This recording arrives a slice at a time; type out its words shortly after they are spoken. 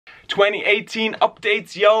2018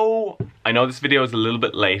 updates, yo! I know this video is a little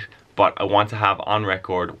bit late, but I want to have on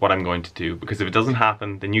record what I'm going to do, because if it doesn't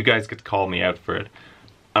happen, then you guys get to call me out for it,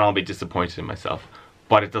 and I'll be disappointed in myself.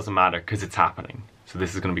 But it doesn't matter, because it's happening. So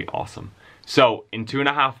this is going to be awesome. So, in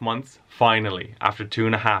 2.5 months, finally, after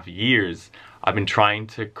 2.5 years, I've been trying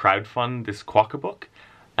to crowdfund this Quokka book,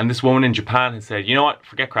 and this woman in Japan has said, you know what,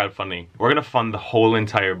 forget crowdfunding, we're going to fund the whole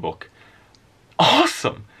entire book.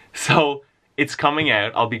 Awesome! So, it's coming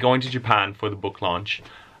out. I'll be going to Japan for the book launch,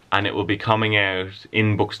 and it will be coming out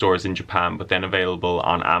in bookstores in Japan, but then available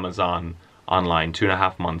on Amazon online.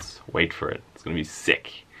 2.5 months. Wait for it. It's gonna be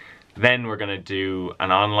sick. Then we're gonna do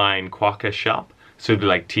an online Quokka shop. So it'll be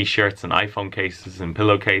like t-shirts and iPhone cases and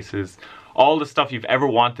pillowcases. All the stuff you've ever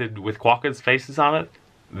wanted with Quokka's faces on it.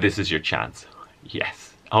 This is your chance.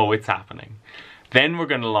 Yes. Oh, it's happening. Then we're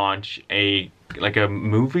gonna launch a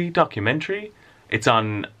movie documentary. It's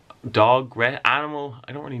on animal,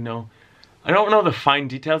 I don't really know. I don't know the fine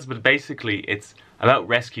details, but basically it's about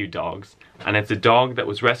rescue dogs. And it's a dog that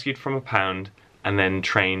was rescued from a pound and then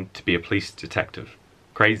trained to be a police detective.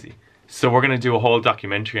 Crazy. So we're going to do a whole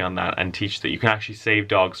documentary on that and teach that you can actually save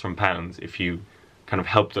dogs from pounds if you kind of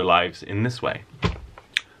help their lives in this way.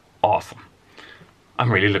 Awesome.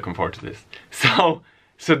 I'm really looking forward to this.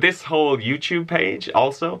 So this whole YouTube page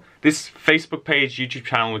also, this Facebook page, YouTube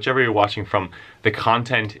channel, whichever you're watching from, the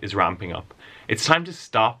content is ramping up. It's time to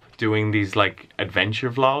stop doing these like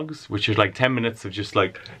adventure vlogs, which are like 10 minutes of just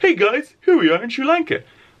like, hey guys, here we are in Sri Lanka.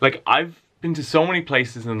 Like, I've been to so many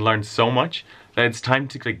places and learned so much that it's time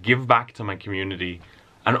to like give back to my community,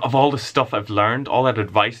 and of all the stuff I've learned, all that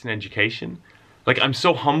advice and education. Like, I'm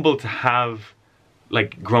so humbled to have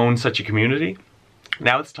like grown such a community.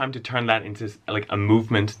 Now it's time to turn that into like a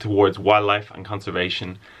movement towards wildlife and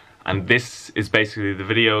conservation. And this is basically the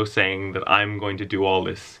video saying that I'm going to do all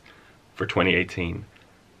this for 2018.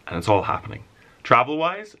 And it's all happening.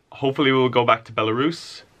 Travel-wise, hopefully we'll go back to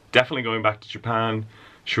Belarus. Definitely going back to Japan.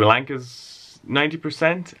 Sri Lanka's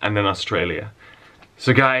 90%. And then Australia.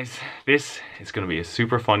 So guys, this is going to be a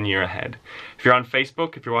super fun year ahead. If you're on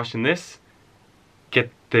Facebook, if you're watching this,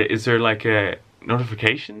 is there like a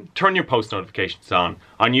notification? Turn your post notifications on.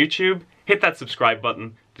 On YouTube, hit that subscribe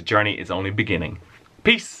button. The journey is only beginning.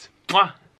 Peace! Mwah!